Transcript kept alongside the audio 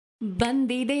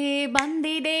ಬಂದಿದೆ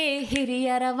ಬಂದಿದೆ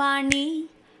ಹಿರಿಯರ ವಾಣಿ,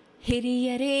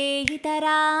 ಹಿರಿಯರೇ ಇತರ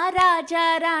ರಾಜ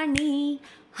ರಾಣಿ,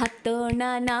 ಹತ್ತೋಣ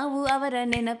ನಾವು ಅವರ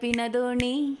ನೆನಪಿನ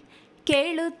ದೋಣಿ,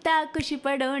 ಕೇಳುತ್ತಾ ಖುಷಿ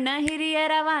ಪಡೋಣ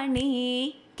ಹಿರಿಯರ ವಾಣಿ,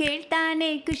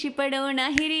 ಕೇಳ್ತಾನೆ ಖುಷಿ ಪಡೋಣ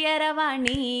ಹಿರಿಯರ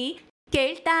ವಾಣಿ,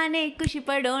 ಕೇಳ್ತಾನೆ ಖುಷಿ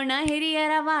ಪಡೋಣ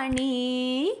ಹಿರಿಯರ ವಾಣಿ.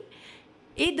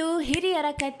 ಇದು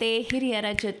ಹಿರಿಯರ ಕತೆ ಹಿರಿಯರ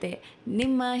ಜೊತೆ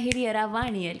ನಿಮ್ಮ ಹಿರಿಯರ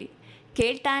ವಾಣಿಯಲ್ಲಿ.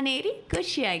 ಕೇಳ್ತಾನೆ ಇರಿ,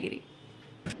 ಖುಷಿಯಾಗಿರಿ.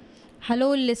 Hello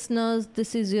listeners,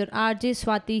 this is your RJ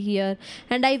Swati here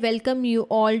and I welcome you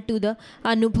all to the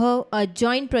Anubhav, a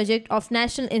joint project of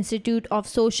National Institute of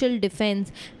Social Defence,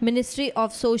 Ministry of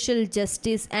Social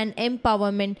Justice and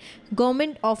Empowerment,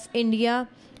 Government of India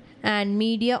and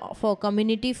Media for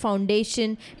Community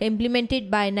Foundation, implemented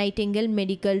by Nightingale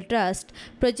Medical Trust.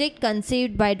 Project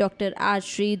conceived by Dr. R.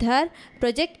 Sridhar,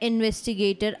 Project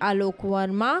Investigator Alok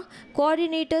Verma,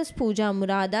 Coordinators Pooja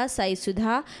Murada, Sai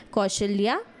Sudha,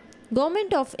 Kaushalya.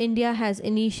 Government of India has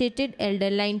initiated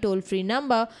Elderline toll-free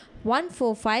number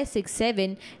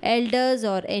 14567. Elders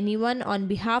or anyone on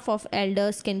behalf of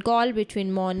elders can call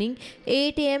between morning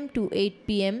 8 a.m. to 8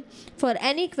 p.m. for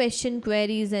any question,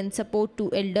 queries and support to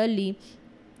elderly.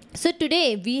 So today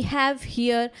we have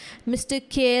here Mr.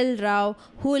 K.L. Rao,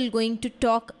 who will going to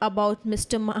talk about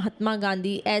Mr. Mahatma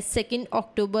Gandhi, as 2nd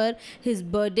October his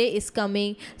birthday is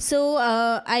coming. So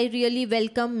I really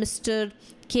welcome Mr.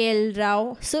 K.L. Rao.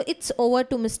 So it's over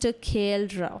to Mr. K.L.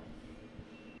 Rao.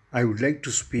 I would like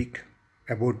to speak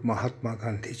about Mahatma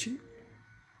Gandhi ji.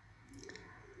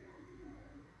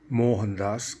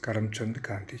 Mohandas Karamchand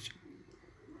Gandhi ji.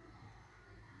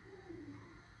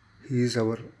 He is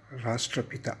our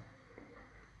Rashtrapita.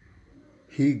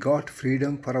 He got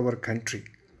freedom for our country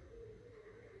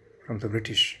from the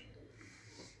British.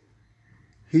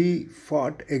 He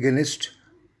fought against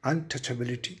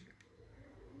untouchability,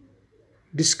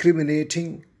 discriminating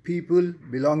people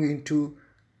belonging to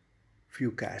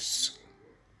few castes.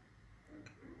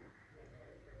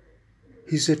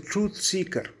 He is a truth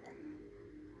seeker.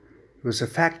 He was a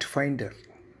fact finder.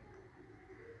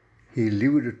 He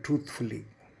lived truthfully.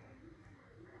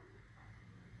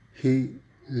 He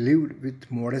lived with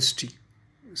modesty,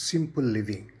 simple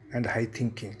living and high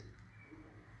thinking.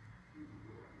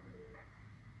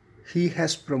 He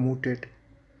has promoted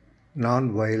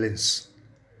non-violence,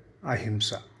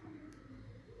 ahimsa.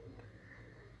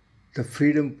 The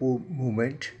freedom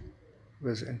movement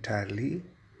was entirely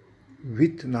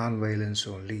with non-violence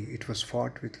only. It was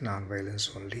fought with non-violence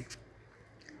only.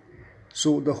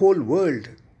 So the whole world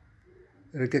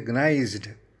recognized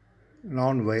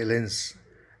non-violence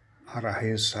or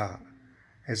ahimsa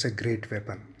as a great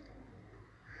weapon.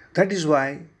 That is why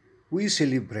we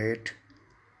celebrate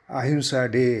Ahimsa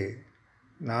Day,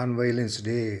 Non-Violence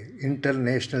Day,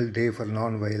 International Day for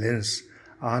Non-Violence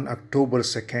on October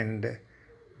 2nd,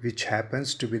 which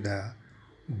happens to be the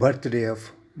birthday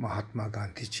of Mahatma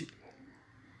Gandhi ji.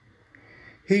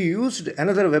 He used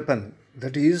another weapon,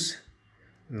 that is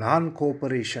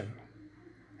non-cooperation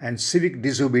and civic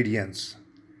disobedience.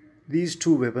 These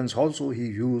two weapons also he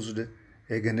used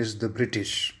against the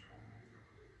British.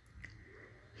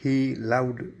 He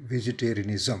loved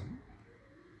vegetarianism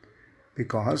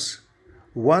because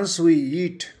once we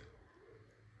eat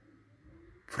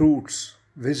fruits,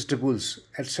 vegetables,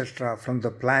 etc. from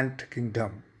the plant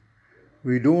kingdom,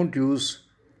 we don't use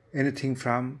anything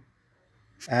from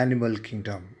animal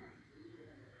kingdom.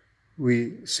 We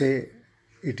say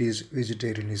it is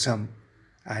vegetarianism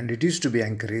and it is to be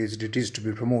encouraged, it is to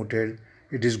be promoted,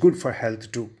 it is good for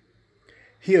health too.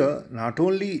 Here, not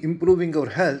only improving our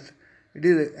health,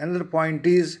 another point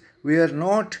is we are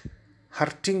not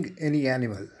hurting any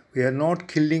animal, we are not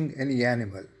killing any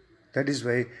animal. That is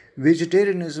why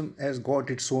vegetarianism has got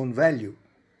its own value.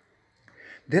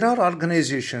 There are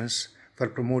organizations for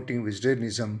promoting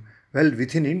vegetarianism well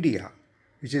within India,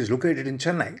 which is located in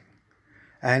Chennai,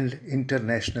 and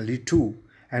internationally too,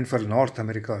 and for North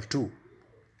America too.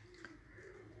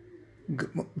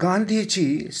 Gandhi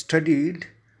ji studied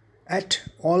at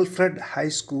Alfred High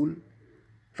School,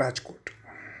 Rajkot.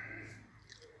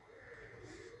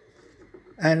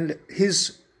 And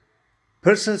his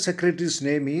personal secretary's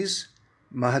name is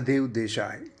Mahadev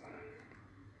Desai.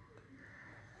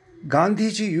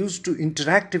 Gandhi ji used to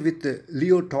interact with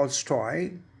Leo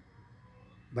Tolstoy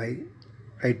by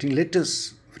writing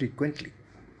letters frequently.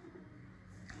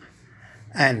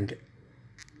 And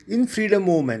in freedom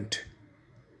movement,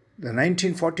 the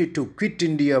 1942 Quit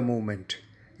India movement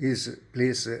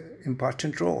plays an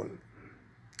important role.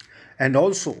 And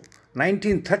also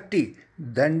 1930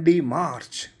 Dandi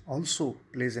March also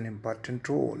plays an important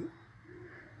role.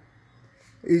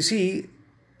 You see,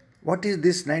 What is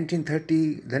this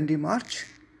 1930 Dandi March?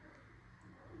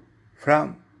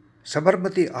 From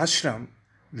Sabarmati Ashram,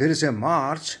 there is a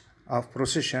march of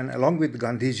procession along with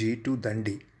Gandhiji to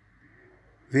Dandi,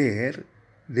 where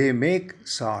they make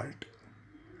salt.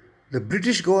 The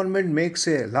British government makes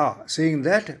a law saying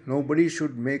that nobody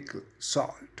should make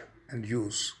salt and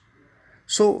use.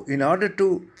 So, in order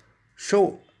to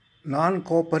show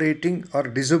non-cooperating or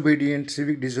disobedient,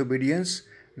 civic disobedience,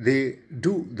 they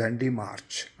do Dandi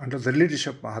March under the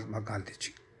leadership of Mahatma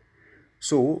Gandhiji.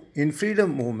 So, in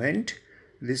freedom movement,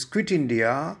 this Quit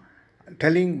India,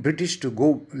 telling British to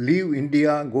go, leave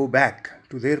India, go back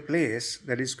to their place,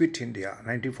 that is Quit India,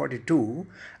 1942,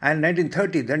 and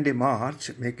 1930 Dandi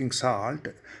March, making salt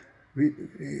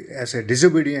as a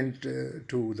disobedient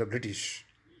to the British.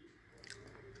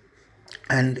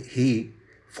 And he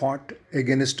fought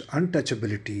against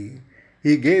untouchability.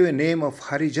 He gave a name of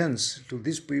Harijans to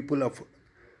these people of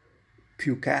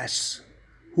few castes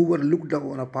who were looked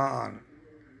down upon,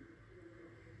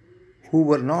 who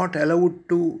were not allowed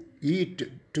to eat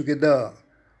together,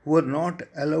 who were not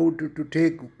allowed to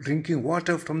take drinking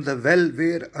water from the well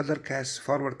where other castes,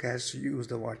 forward castes, use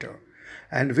the water,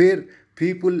 and where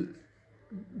people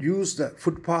use the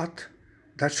footpath,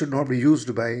 that should not be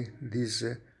used by these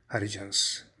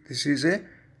Harijans. This is a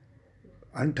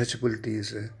untouchability,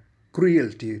 is a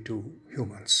cruelty to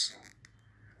humans.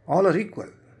 All are equal,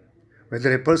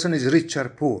 whether a person is rich or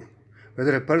poor,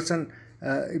 whether a person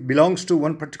belongs to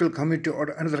one particular community or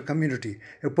another community,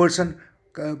 a person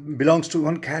belongs to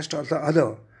one caste or the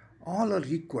other, all are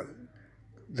equal.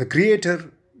 The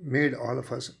Creator made all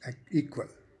of us equal.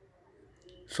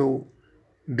 So,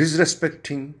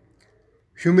 disrespecting,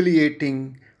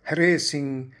 humiliating,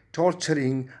 harassing,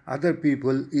 torturing other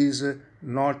people is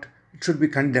not, it should be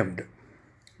condemned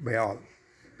by all.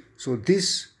 So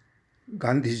this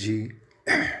Gandhiji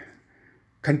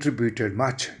contributed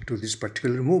much to this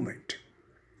particular movement.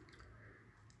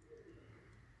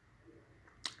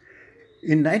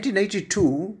 In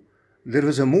 1982, there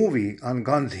was a movie on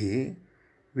Gandhi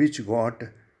which got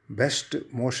Best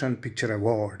Motion Picture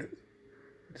Award.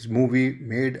 This movie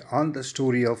made on the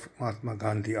story of Mahatma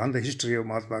Gandhi, on the history of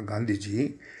Mahatma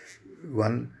Gandhiji,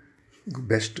 won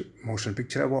Best Motion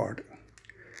Picture Award.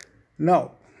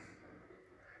 Now,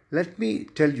 let me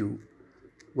tell you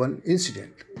one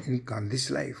incident in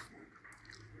Gandhi's life.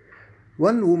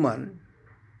 One woman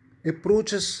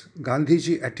approaches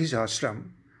Gandhiji at his ashram,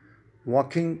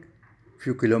 walking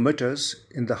few kilometers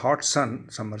in the hot sun,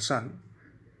 summer sun,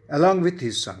 along with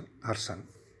his son, her son.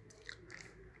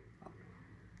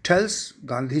 Tells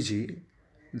Gandhiji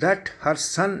that her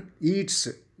son eats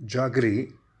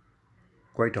jaggery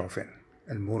quite often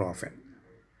and more often.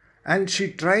 And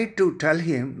she tried to tell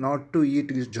him not to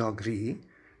eat this jaggery.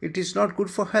 It is not good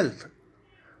for health.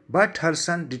 But her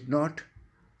son did not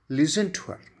listen to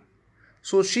her.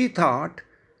 So she thought,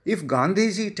 if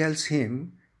Gandhiji tells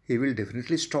him, he will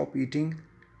definitely stop eating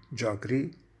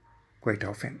jaggery quite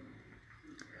often.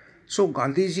 So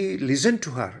Gandhiji listened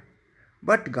to her,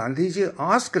 but Gandhiji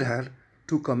asked her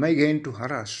to come again to her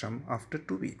ashram after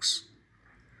 2 weeks.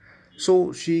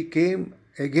 So she came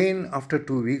again after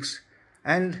 2 weeks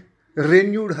and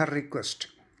renewed her request,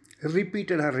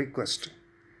 repeated her request.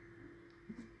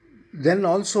 Then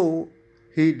also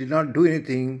he did not do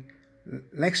anything.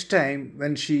 Next time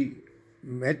when she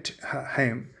met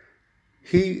him,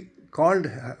 he called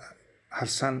her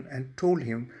son and told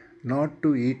him not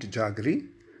to eat jaggery.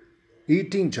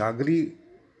 Eating jaggery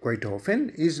quite often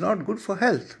is not good for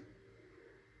health.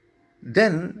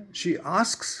 Then she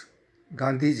asks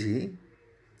Gandhiji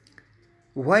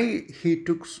why he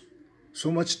took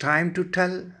so much time to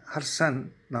tell her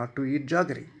son not to eat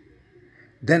jaggery.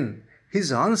 Then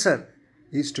his answer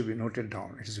is to be noted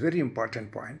down. It is a very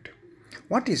important point.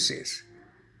 What he says,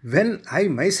 when I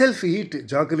myself eat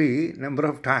jaggery number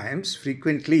of times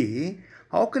frequently,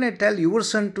 how can I tell your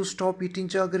son to stop eating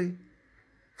jaggery?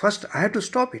 First, I have to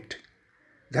stop it.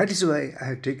 That is why I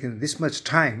have taken this much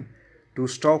time to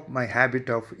stop my habit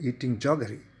of eating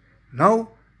jaggery. Now,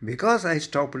 because I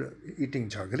stopped eating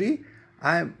jaggery,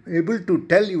 I am able to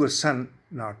tell your son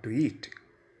not to eat.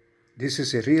 This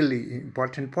is a really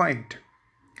important point.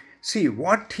 See,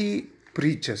 what he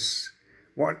preaches,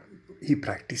 what he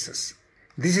practices.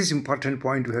 This is important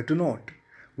point we have to note.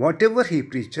 Whatever he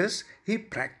preaches, he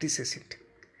practices it.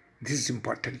 This is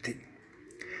important thing.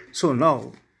 So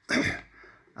now,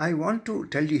 I want to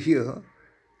tell you here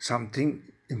something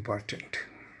important.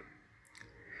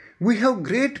 We have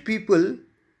great people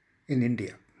in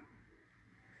India.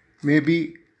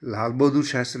 Maybe Lal Bahadur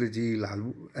Shastri ji,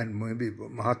 and maybe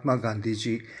Mahatma Gandhi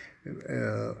ji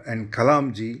and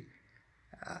Kalam ji.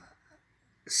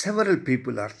 several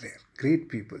people are there, great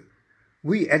people.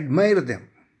 We admire them.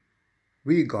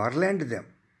 We garland them.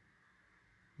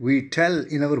 We tell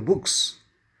in our books.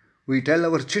 We tell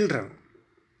our children.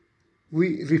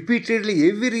 We repeatedly,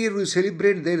 every year we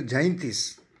celebrate their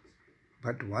Jayantis.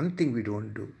 But one thing we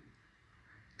don't do,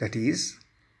 that is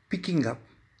picking up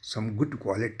some good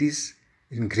qualities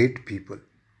in great people.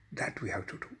 That we have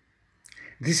to do.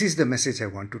 This is the message I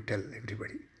want to tell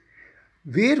everybody.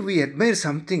 Where we admire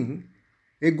something,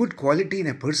 a good quality in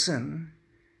a person,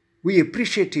 we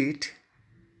appreciate it.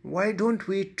 Why don't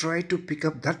we try to pick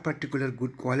up that particular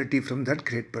good quality from that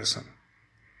great person?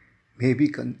 Maybe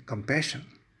compassion,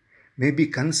 maybe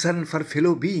concern for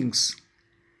fellow beings,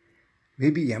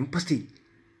 maybe empathy,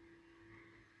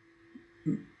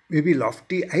 maybe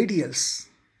lofty ideals.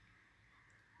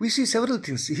 We see several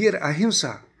things. Here,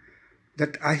 ahimsa.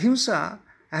 That ahimsa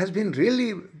has been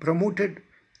really promoted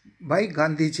by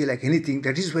Gandhiji like anything.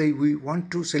 That is why we want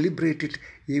to celebrate it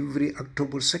every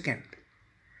October 2nd.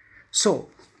 So,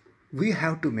 we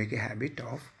have to make a habit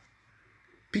of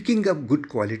picking up good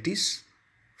qualities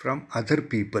from other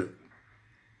people.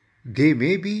 They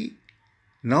may be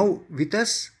now with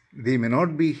us, they may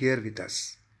not be here with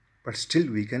us, but still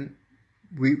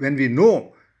when we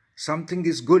know something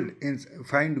is good and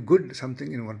find good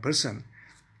something in one person,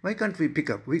 why can't we pick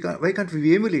up? Why can't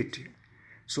we emulate?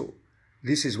 So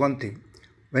this is one thing.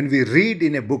 When we read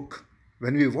in a book,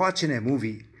 when we watch in a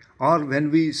movie, or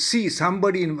when we see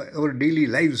somebody in our daily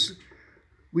lives,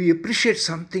 we appreciate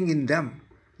something in them.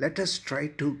 Let us try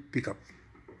to pick up.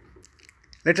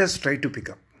 Let us try to pick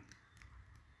up.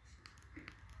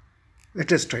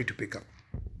 Let us try to pick up.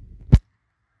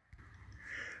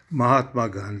 Mahatma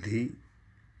Gandhi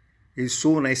is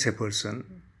so nice a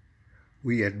person.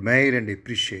 We admire and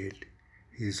appreciate.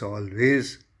 He is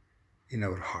always in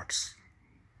our hearts.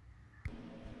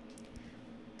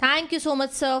 Thank you so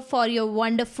much, sir, for your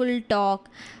wonderful talk.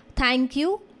 Thank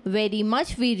you very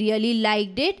much. We really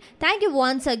liked it. Thank you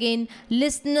once again,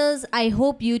 listeners. I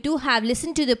hope you too have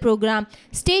listened to the program.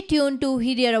 Stay tuned to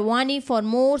Hiriyaravani for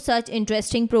more such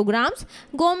interesting programs.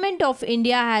 Government of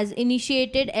India has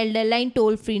initiated Elder Line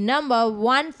toll-free number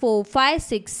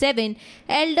 14567.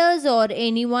 Elders or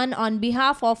anyone on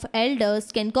behalf of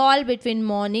elders can call between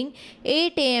morning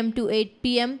 8 a.m. to 8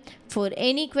 p.m. for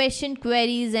any question,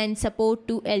 queries and support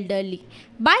to elderly.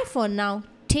 Bye for now.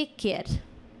 Take care.